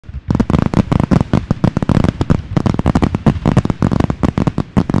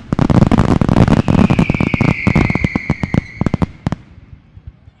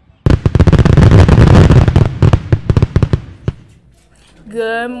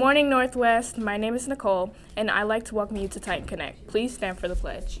Good morning, Northwest. My name is Nicole, and I'd like to welcome you to Titan Connect. Please stand for the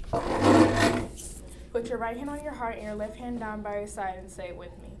pledge. Put your right hand on your heart and your left hand down by your side and say it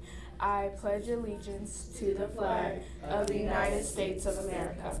with me. I pledge allegiance to the flag of the United States of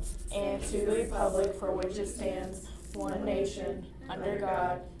America and to the republic for which it stands, one nation, under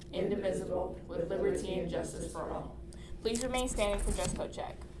God, indivisible, with liberty and justice for all. Please remain standing for dress code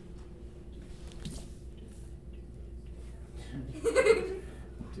check.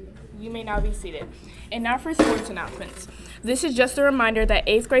 You may now be seated. And now for sports announcements. This is just a reminder that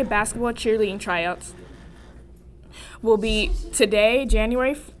 8th grade basketball cheerleading tryouts will be today,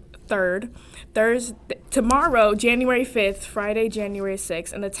 January 3rd, tomorrow, January 5th, Friday, January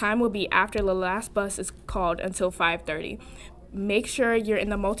 6th, and the time will be after the last bus is called until 5:30. Make sure you're in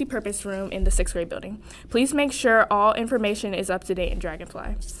the multi-purpose room in the 6th grade building. Please make sure all information is up to date in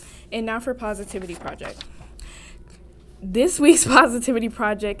Dragonfly. And now for Positivity Project. This week's Positivity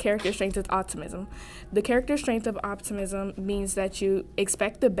Project character strength is optimism. The character strength of optimism means that you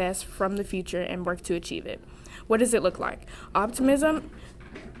expect the best from the future and work to achieve it. What does it look like? Optimism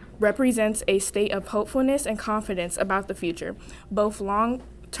represents a state of hopefulness and confidence about the future, both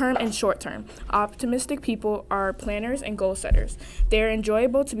long-term and short-term. Optimistic people are planners and goal setters. They are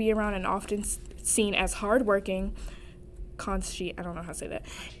enjoyable to be around and often seen as hardworking, I don't know how to say that.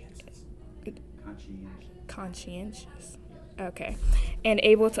 Conscientious. Okay. And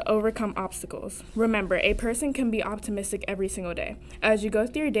able to overcome obstacles. Remember, a person can be optimistic every single day. As you go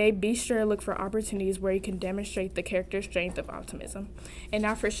through your day, be sure to look for opportunities where you can demonstrate the character strength of optimism. And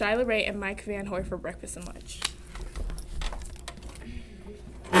now for Shyla Ray and Mike Van Hoy for breakfast and lunch.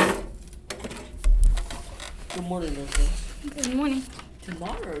 Good morning, Nicholas. Good morning.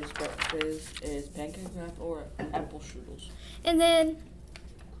 Tomorrow's breakfast is pancake wrap or apple strudels. And then,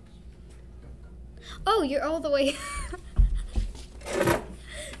 oh, you're all the way.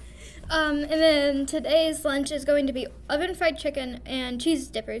 And then today's lunch is going to be oven fried chicken and cheese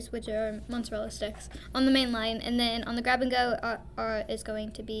dippers, which are mozzarella sticks, on the main line. And then on the grab and go is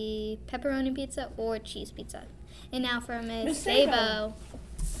going to be pepperoni pizza or cheese pizza. And now for Miss Sabo.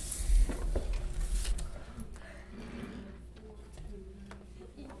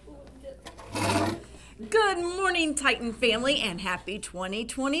 Good morning, Titan family, and happy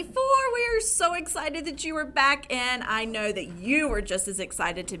 2024. We are so excited that you are back, and I know that you are just as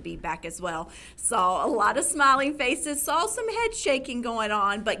excited to be back as well. Saw a lot of smiling faces, saw some head shaking going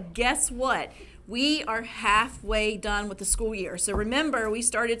on, but guess what? We are halfway done with the school year. So remember, we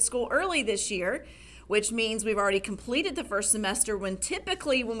started school early this year, which means we've already completed the first semester when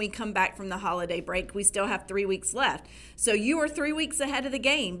typically when we come back from the holiday break, we still have 3 weeks left. So you are 3 weeks ahead of the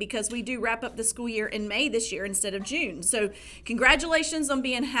game because we do wrap up the school year in May this year instead of June. So congratulations on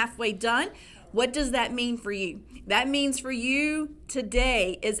being halfway done. What does that mean for you? That means for you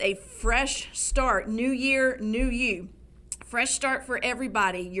today is a fresh start, new year, new you. Fresh start for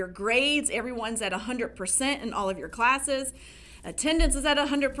everybody. Your grades, everyone's at 100% in all of your classes. Attendance is at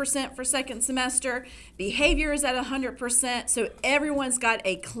 100% for second semester. Behavior is at 100%. So everyone's got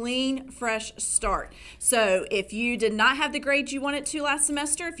a clean, fresh start. So if you did not have the grades you wanted to last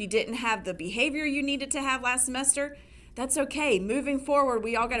semester, if you didn't have the behavior you needed to have last semester, that's okay. Moving forward,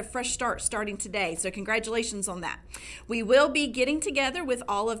 we all got a fresh start starting today. So congratulations on that. We will be getting together with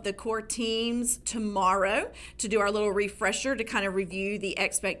all of the core teams tomorrow to do our little refresher to kind of review the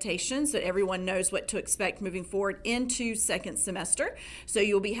expectations so that everyone knows what to expect moving forward into second semester. So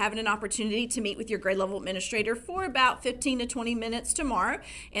you'll be having an opportunity to meet with your grade level administrator for about 15 to 20 minutes tomorrow,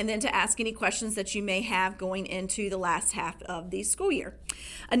 and then to ask any questions that you may have going into the last half of the school year.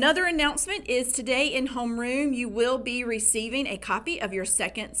 Another announcement is today in homeroom, you will be receiving a copy of your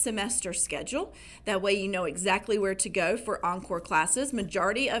second semester schedule. That way you know exactly where to go for encore classes.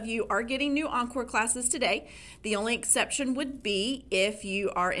 Majority of you are getting new encore classes today. The only exception would be if you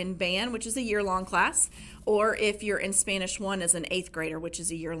are in band, which is a year-long class, or if you're in Spanish 1 as an 8th grader, which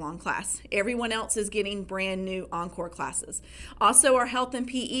is a year-long class. Everyone else is getting brand new encore classes. Also, our health and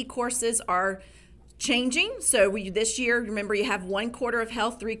PE courses are changing. So this year, remember, you have 1 quarter of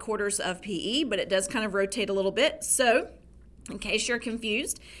health, 3 quarters of PE, but it does kind of rotate a little bit. So in case you're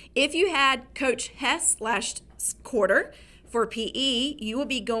confused, if you had Coach Hess last quarter for PE, you will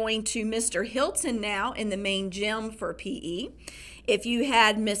be going to Mr. Hilton now in the main gym for PE. If you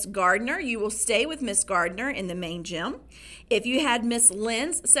had Miss Gardner, you will stay with Miss Gardner in the main gym. If you had Miss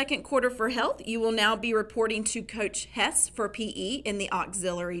Lynn's second quarter for health, you will now be reporting to Coach Hess for PE in the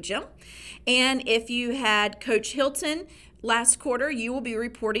auxiliary gym. And if you had Coach Hilton last quarter, you will be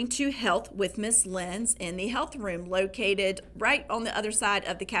reporting to health with Miss Lynn's in the health room located right on the other side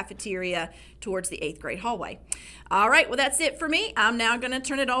of the cafeteria towards the 8th grade hallway. All right, well, that's it for me. I'm now going to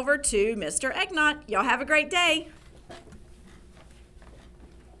turn it over to Mr. Egnott. Y'all have a great day.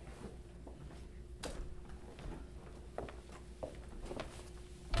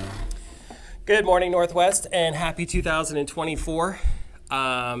 Good morning, Northwest, and happy 2024.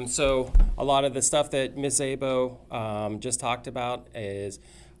 So a lot of the stuff that Ms. Abo just talked about is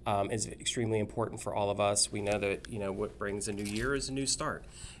extremely important for all of us. We know that, what brings a new year is a new start.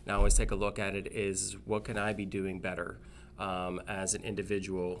 Now, I always take a look at it is what can I be doing better as an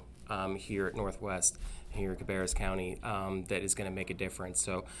individual here at Northwest, here in Cabarrus County, that is going to make a difference.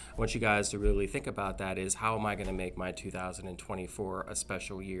 So I want you guys to really think about that is how am I going to make my 2024 a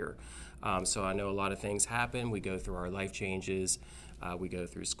special year? So I know a lot of things happen. We go through our life changes. We go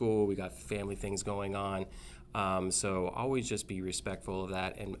through school. We got family things going on. So always just be respectful of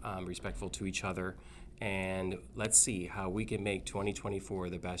that and respectful to each other. And let's see how we can make 2024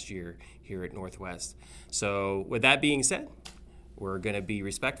 the best year here at Northwest. So with that being said, we're going to be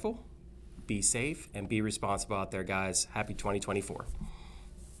respectful, be safe, and be responsible out there, guys. Happy 2024.